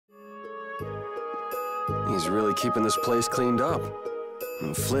He's really keeping this place cleaned up.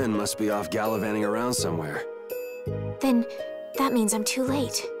 And Flynn must be off gallivanting around somewhere. Then that means I'm too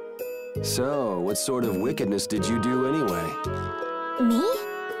late. So, what sort of wickedness did you do anyway? Me?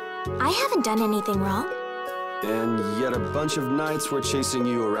 I haven't done anything wrong. And yet a bunch of knights were chasing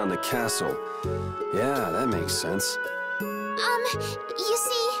you around the castle. Yeah, that makes sense. You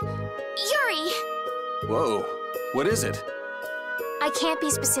see, Yuri! Whoa, what is it? I can't be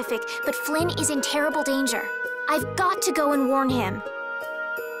specific, but Flynn is in terrible danger. I've got to go and warn him.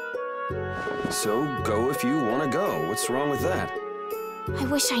 So, go if you want to go. What's wrong with that? I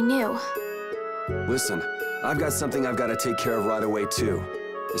wish I knew. Listen, I've got something I've got to take care of right away, too.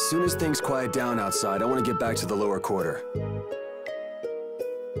 As soon as things quiet down outside, I want to get back to the lower quarter.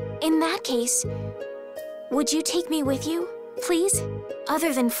 In that case, would you take me with you, please?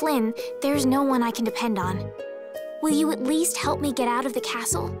 Other than Flynn, there's no one I can depend on. Will you at least help me get out of the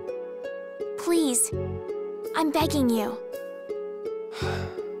castle? Please, I'm begging you.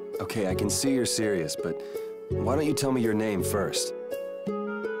 Okay, I can see you're serious, but why don't you tell me your name first?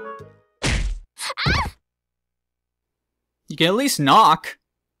 Ah! You can at least knock.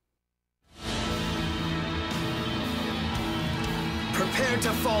 Prepare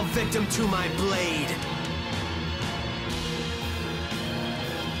to fall victim to my blade.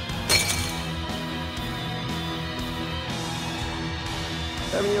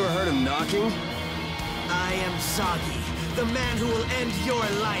 Haven't you ever heard of knocking? I am Zagi, the man who will end your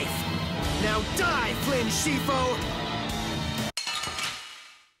life. Now die, Flynn Shifo!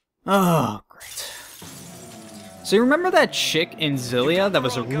 Oh, great. So you remember that chick in Zilia that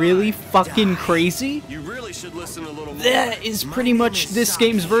was really fucking crazy? You really should listen a little more. That is pretty much this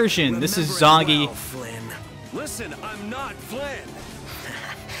game's version. This is Zagi. Well, Flynn. Listen, I'm not Flynn.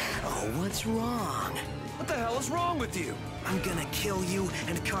 Oh, what's wrong? What the hell is wrong with you? I'm gonna kill you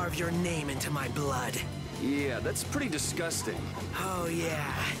and carve your name into my blood. Yeah, that's pretty disgusting. Oh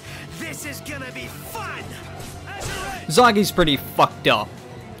yeah, this is gonna be fun! Zagi's pretty fucked up.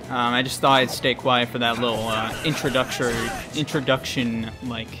 I just thought I'd stay quiet for that little introduction,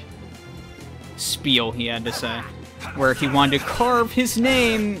 like, spiel he had to say. Where he wanted to carve his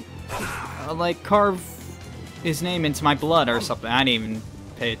name, carve his name into my blood or something. I didn't even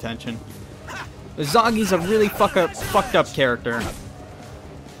pay attention. But Zagi's a really fucked up character.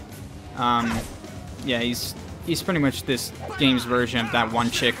 Yeah, he's pretty much this game's version of that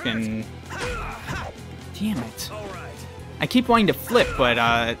one chick and... Damn it. I keep wanting to flip, but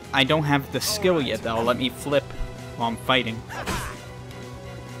I don't have the skill yet that'll let me flip while I'm fighting.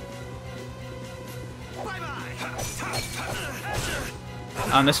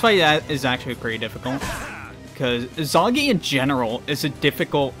 This fight is actually pretty difficult, because Zagi in general is a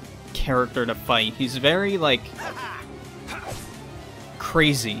difficult character to fight. He's very, like,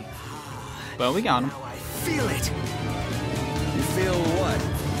 crazy. But we got him. Now I feel it! You feel what?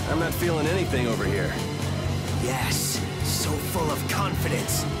 I'm not feeling anything over here. Yes, so full of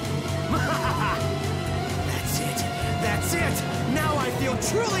confidence. That's it. That's it! Now I feel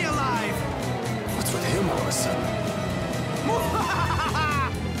truly alive! What's with him all of a sudden?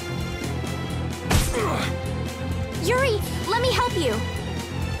 Yuri, let me help you.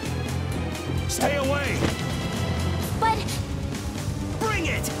 Stay away! But... Bring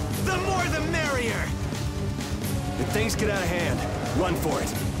it! The more the merrier! If things get out of hand, run for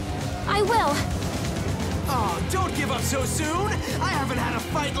it. I will. Oh, don't give up so soon! I haven't had a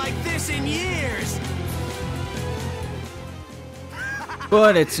fight like this in years!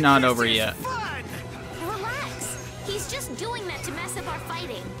 But it's not over yet. Fun! Relax. He's just doing that to mess up our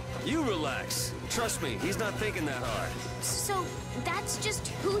fighting. You relax. Trust me, he's not thinking that hard. So, that's just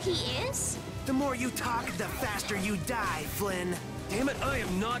who he is? The more you talk, the faster you die, Flynn. Damn it, I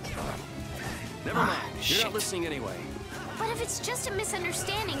am not... Never mind, you're shit. not listening anyway. But if it's just a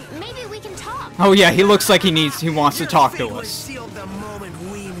misunderstanding, maybe we can talk. Oh yeah, he looks like he wants to talk to Your fate was us. sealed the moment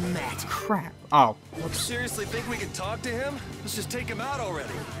we met. Crap. Oh. You seriously think we can talk to him? Let's just take him out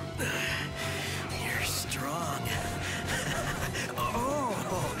already. You're strong.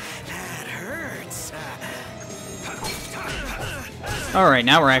 Oh, that hurts. Alright,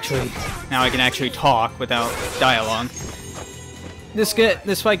 now I can actually talk without dialogue.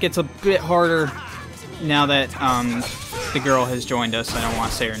 This fight gets a bit harder now that the girl has joined us. I don't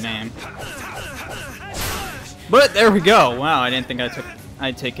want to say her name. But there we go. Wow, I didn't think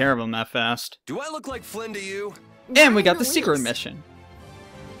I'd take care of him that fast. Do I look like Flynn to you? And we got the secret mission.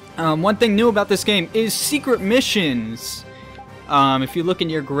 One thing new about this game is secret missions. If you look in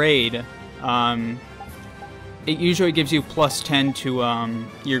your grade, it usually gives you plus 10 to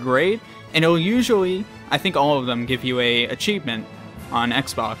your grade, and it'll usually, I think all of them, give you a achievement on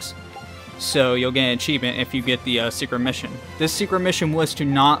Xbox. So you'll get an achievement if you get the secret mission. This secret mission was to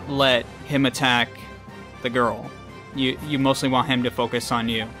not let him attack the girl. You mostly want him to focus on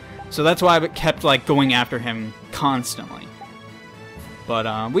you. So that's why I kept like going after him constantly.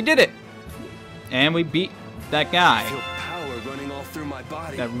 But we did it. And we beat that guy. I feel power running all through my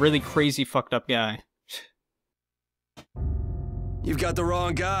body. That really crazy fucked up guy. You've got the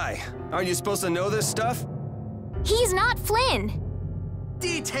wrong guy. Aren't you supposed to know this stuff? He's not Flynn!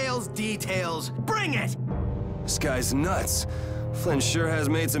 Details, details. Bring it! This guy's nuts. Flynn sure has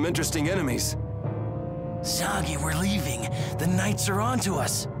made some interesting enemies. Zagi, we're leaving. The Knights are onto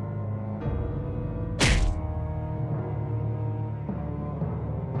us.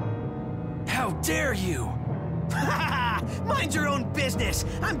 How dare you! Mind your own business!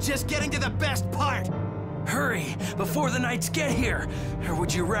 I'm just getting to the best part! Hurry, before the Knights get here! Or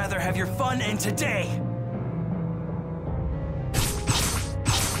would you rather have your fun end today?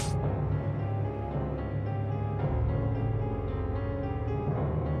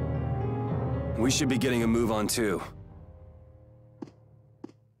 We should be getting a move on too.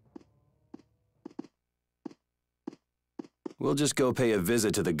 We'll just go pay a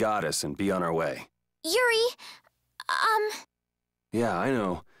visit to the goddess and be on our way. Yuri, Yeah, I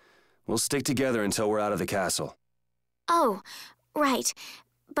know. We'll stick together until we're out of the castle. Oh, right.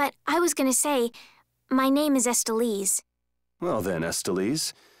 But I was gonna say, my name is Estelise. Well then,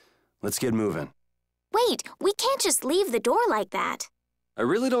 Estelise, let's get moving. Wait, we can't just leave the door like that. I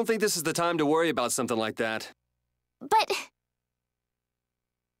really don't think this is the time to worry about something like that. But...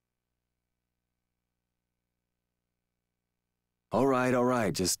 All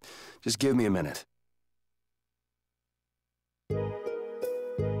right, just give me a minute.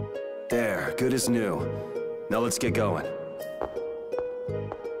 There, good as new. Now let's get going.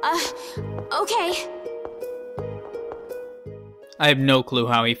 Okay. I have no clue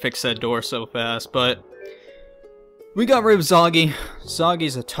how he fixed that door so fast, but we got rid of Zagi.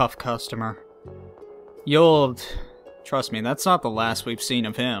 Zagi's a tough customer. Trust me, that's not the last we've seen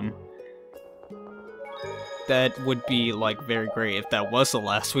of him. That would be, like, very great if that was the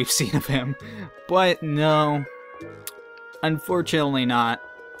last we've seen of him. But, no. Unfortunately not.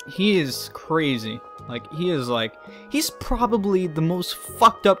 He is crazy. Like, he's probably the most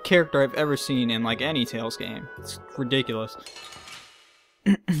fucked up character I've ever seen in, like, any Tales game. It's ridiculous.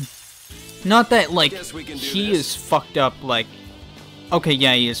 Not that, like, he is fucked up, like... Okay,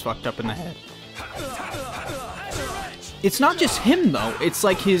 yeah, he is fucked up in the head. It's not just him, though. It's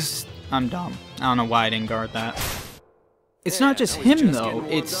like his... I'm dumb. I don't know why I didn't guard that. It's not just him, though.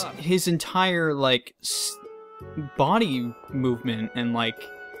 It's his entire, like, body movement and, like,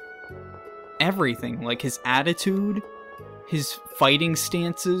 everything. Like, his attitude, his fighting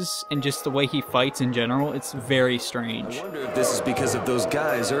stances, and just the way he fights in general. It's very strange. I wonder if this is because of those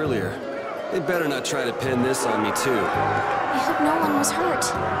guys earlier. They better not try to pin this on me, too. I hope no one was hurt.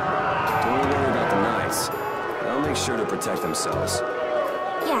 Don't worry about the Knights. They'll make sure to protect themselves.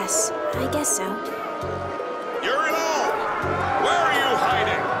 Yes, I guess so. You're in all! Where are you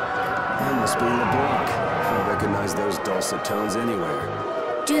hiding? That must be LeBlanc. I recognize those dulcet tones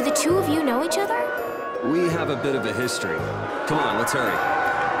anywhere. Do the two of you know each other? We have a bit of a history. Come on, let's hurry.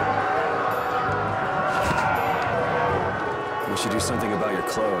 We should do something about your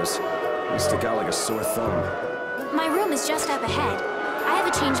clothes. You stick out like a sore thumb. My room is just up ahead. I have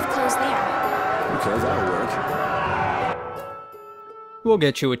a change of clothes there. Okay, that'll work. We'll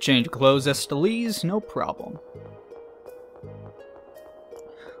get you a change of clothes, Estelise, no problem.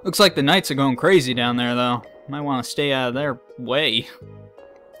 Looks like the Knights are going crazy down there, though. Might want to stay out of their way.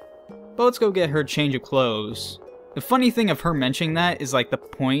 But let's go get her a change of clothes. The funny thing of her mentioning that is, like, the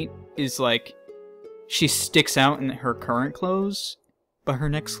point is, like, she sticks out in her current clothes, but her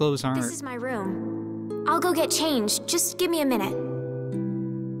next clothes aren't. This is my room. I'll go get changed. Just give me a minute.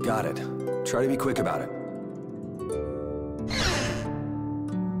 Got it. Try to be quick about it.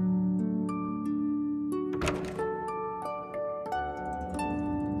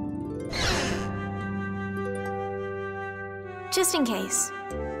 Just in case.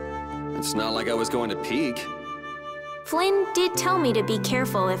 It's not like I was going to peek. Flynn did tell me to be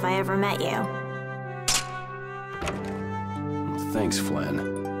careful if I ever met you. Thanks, Flynn.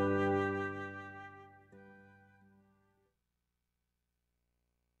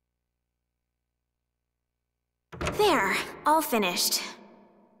 There, all finished.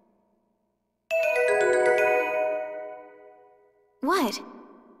 What?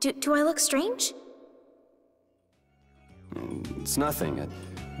 Do I look strange? It's nothing. I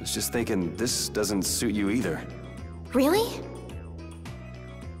was just thinking this doesn't suit you either. Really?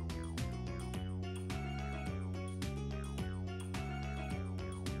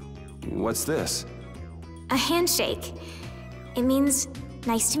 What's this? A handshake. It means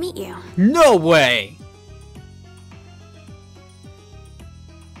nice to meet you. No way!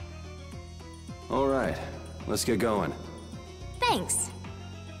 All right, let's get going. Thanks.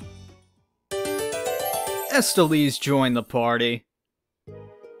 Estelise joined the party.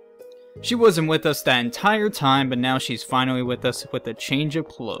 She wasn't with us that entire time, but now she's finally with us with a change of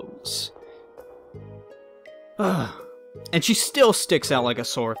clothes. And she still sticks out like a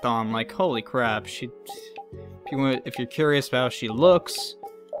sore thumb. Like, holy crap! If you're curious about how she looks,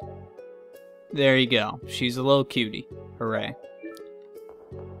 there you go. She's a little cutie. Hooray!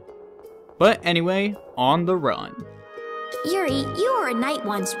 But anyway, on the run. Yuri, you were a knight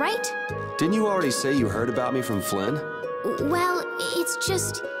once, right? Didn't you already say you heard about me from Flynn? Well, it's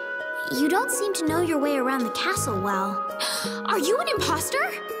just... you don't seem to know your way around the castle well. Are you an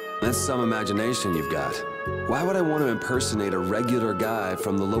imposter? That's some imagination you've got. Why would I want to impersonate a regular guy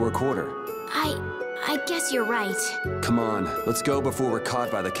from the lower quarter? I guess you're right. Come on, let's go before we're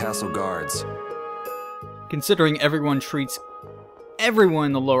caught by the castle guards. Considering everyone treats everyone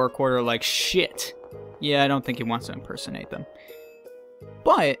in the lower quarter like shit. Yeah, I don't think he wants to impersonate them.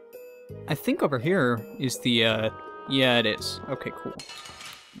 But I think over here is the, yeah, it is. Okay, cool.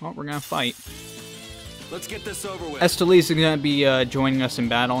 Well, we're gonna fight. Let's get this over with. Estelise is gonna be joining us in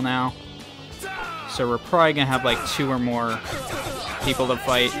battle now. So we're probably gonna have like 2 or more people to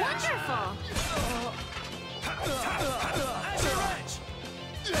fight.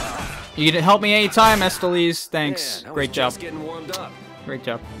 You can help me anytime, Estelise. Thanks. Man, Great job. Getting warmed up. Great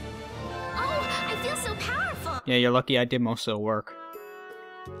job. Oh, I feel so powerful. Yeah, you're lucky I did most of the work.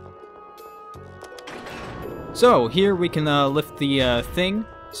 So, here we can lift the thing.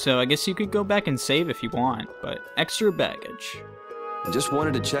 So, I guess you could go back and save if you want, but extra baggage. I just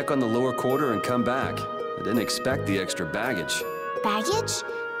wanted to check on the lower quarter and come back. I didn't expect the extra baggage. Baggage?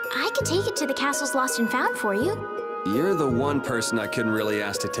 I could take it to the castle's lost and found for you. You're the one person I couldn't really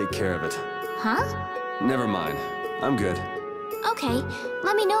ask to take care of it. Huh? Never mind. I'm good. Okay,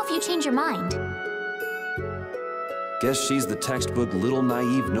 let me know if you change your mind. Guess she's the textbook little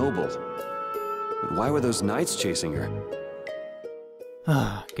naive noble. But why were those knights chasing her?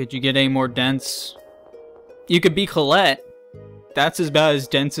 Could you get any more dense? You could be Colette. That's about as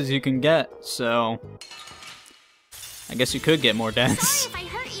dense as you can get, so... I guess you could get more dense. Sorry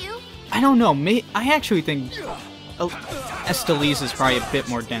if I hurt you. I don't know, I actually think Estelise is probably a bit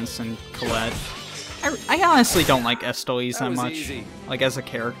more dense than Colette. I honestly don't like Estelise that much, easy. like as a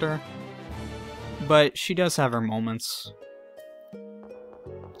character. But she does have her moments.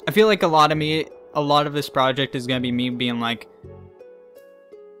 I feel like a lot of this project is gonna be me being like,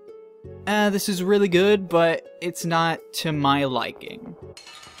 this is really good, but it's not to my liking.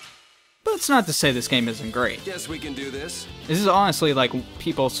 But it's not to say this game isn't great. Guess we can do this. This is honestly like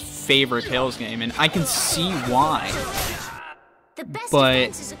people's favorite Tales game, and I can see why. The best But-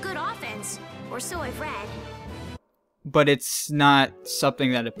 defense is a good offense, or so I've read. But it's not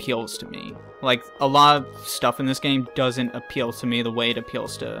something that appeals to me. Like, a lot of stuff in this game doesn't appeal to me the way it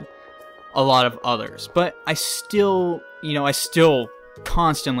appeals to a lot of others. But I still, I still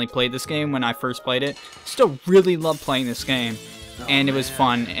constantly played this game when I first played it. Still really loved playing this game. And it was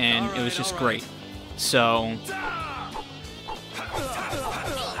fun, and it was just great. So...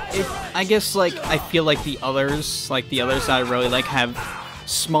 I guess, like, I feel like the others that I really like, have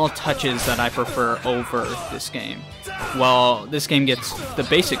small touches that I prefer over this game. While this game gets the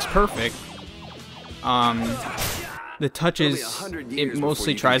basics perfect, the touches it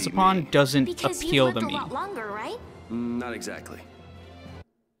mostly tries upon doesn't Because appeal you've to lived me. a lot longer, right? Not exactly.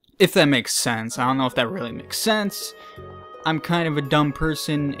 If that makes sense. I don't know if that really makes sense. I'm kind of a dumb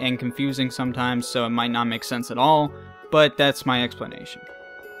person and confusing sometimes, so it might not make sense at all, but that's my explanation.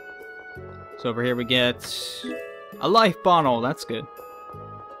 So over here we get a life bottle. That's good.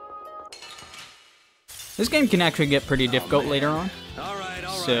 This game can actually get pretty difficult later on,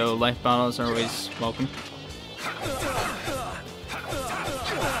 so life bottles are always welcome.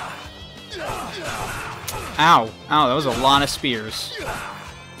 Ow! Ow, that was a lot of spears.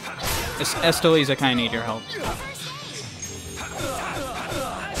 Estelise, I kinda need your help.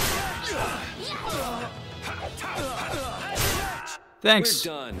 Thanks.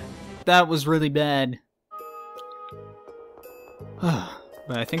 We're done. That was really bad.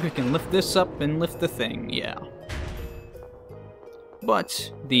 But I think we can lift this up and lift the thing, yeah.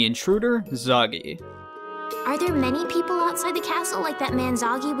 But the intruder, Zagi. Are there many people outside the castle like that man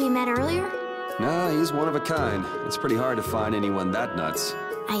Zagi we met earlier? Nah, he's one of a kind. It's pretty hard to find anyone that nuts.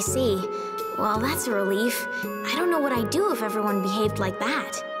 I see. Well, that's a relief. I don't know what I'd do if everyone behaved like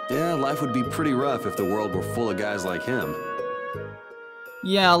that. Yeah, life would be pretty rough if the world were full of guys like him.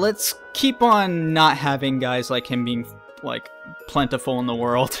 Yeah, let's keep on not having guys like him being, like, plentiful in the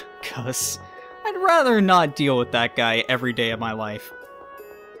world, because I'd rather not deal with that guy every day of my life.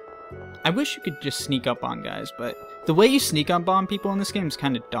 I wish you could just sneak up on guys, but the way you sneak up on people in this game is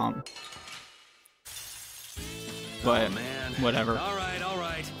kind of dumb. But, Oh, man. whatever. All right, all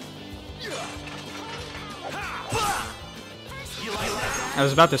right. I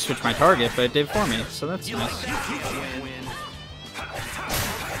was about to switch my target, but it did for me, so that's nice.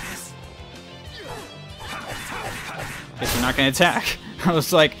 Guess you're not gonna attack. I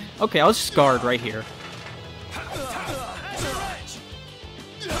was like, okay, I'll just guard right here.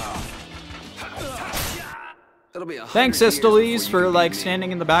 It'll be 100 Thanks, years before Estolise, you for, can like, beat me.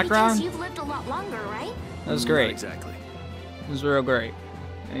 standing in the Because background. you've lived a lot longer, right? That was Not great. exactly. It was real great.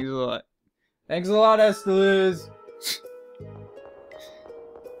 Thanks a lot. Thanks a lot, Estolise.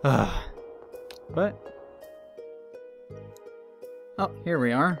 But... oh, here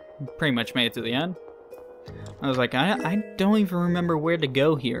we are. Pretty much made it to the end. I was like, I don't even remember where to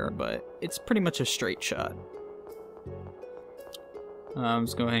go here, but it's pretty much a straight shot.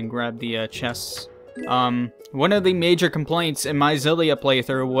 Let's go ahead and grab the chests. One of the major complaints in my Zillia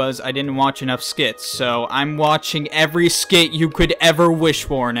playthrough was I didn't watch enough skits, so I'm watching every skit you could ever wish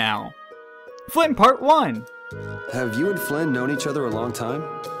for now. Flynn Part 1! Have you and Flynn known each other a long time?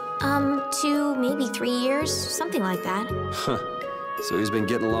 2, maybe 3 years, something like that. Huh. So he's been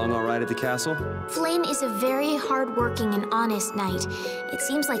getting along all right at the castle? Flynn is a very hardworking and honest knight. It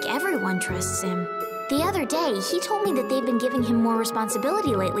seems like everyone trusts him. The other day, he told me that they've been giving him more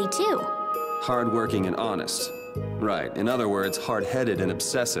responsibility lately, too. Hardworking and honest. Right. In other words, hard-headed and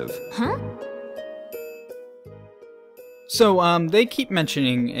obsessive. Huh? So, they keep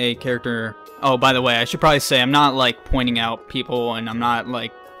mentioning a character... oh, by the way, I should probably say I'm not, like, pointing out people and I'm not,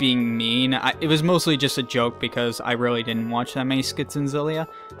 like, being mean. It was mostly just a joke because I really didn't watch that many skits in Zillia.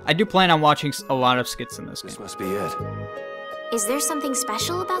 I do plan on watching a lot of skits in this game. This must be it. Is there something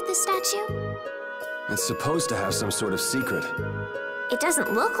special about this statue? It's supposed to have some sort of secret. It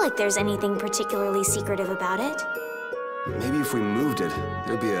doesn't look like there's anything particularly secretive about it. Maybe if we moved it,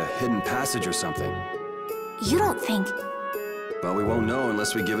 there'd be a hidden passage or something. You don't think... Well, we won't know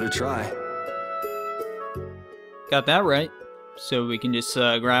unless we give it a try. Got that right. So we can just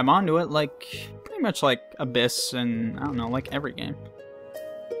grab onto it like, pretty much like Abyss and, I don't know, like every game.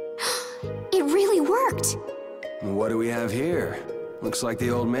 It really worked! What do we have here? Looks like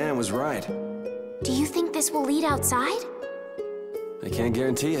the old man was right. Do you think this will lead outside? I can't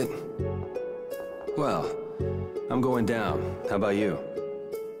guarantee it. Well, I'm going down. How about you?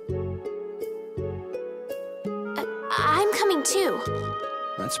 I'm coming too.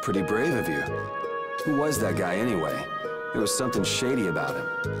 That's pretty brave of you. Who was that guy anyway? There was something shady about him.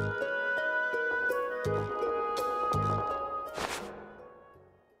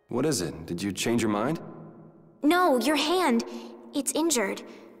 What is it? Did you change your mind? No, your hand. It's injured.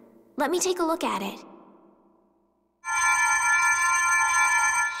 Let me take a look at it.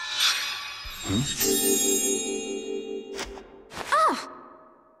 Ah!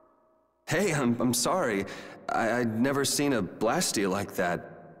 Hey, I'm sorry. I'd never seen a blasteel like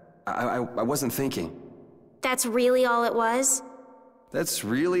that. I wasn't thinking. That's really all it was? That's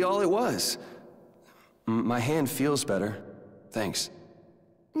really all it was. My hand feels better. Thanks.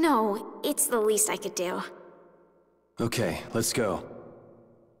 No, it's the least I could do. Okay, let's go.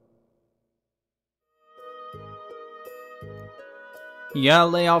 You gotta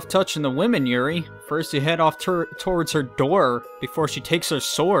lay off touching the women, Yuri. First you head off towards her door before she takes her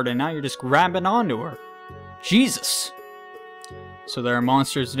sword, and now you're just grabbing onto her. Jesus. So there are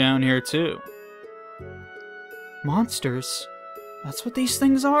monsters down here too. Monsters? That's what these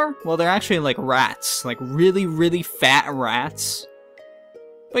things are? Well, they're actually like rats. Like really, really fat rats.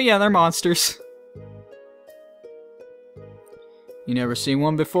 But yeah, they're monsters. You never seen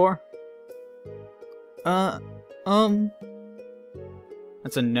one before? That's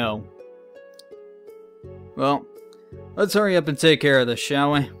a no. Well, let's hurry up and take care of this,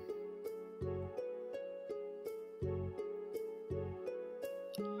 shall we?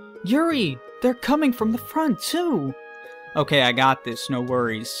 Yuri! They're coming from the front, too! Okay, I got this, no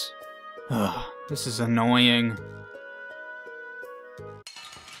worries. Ugh, this is annoying.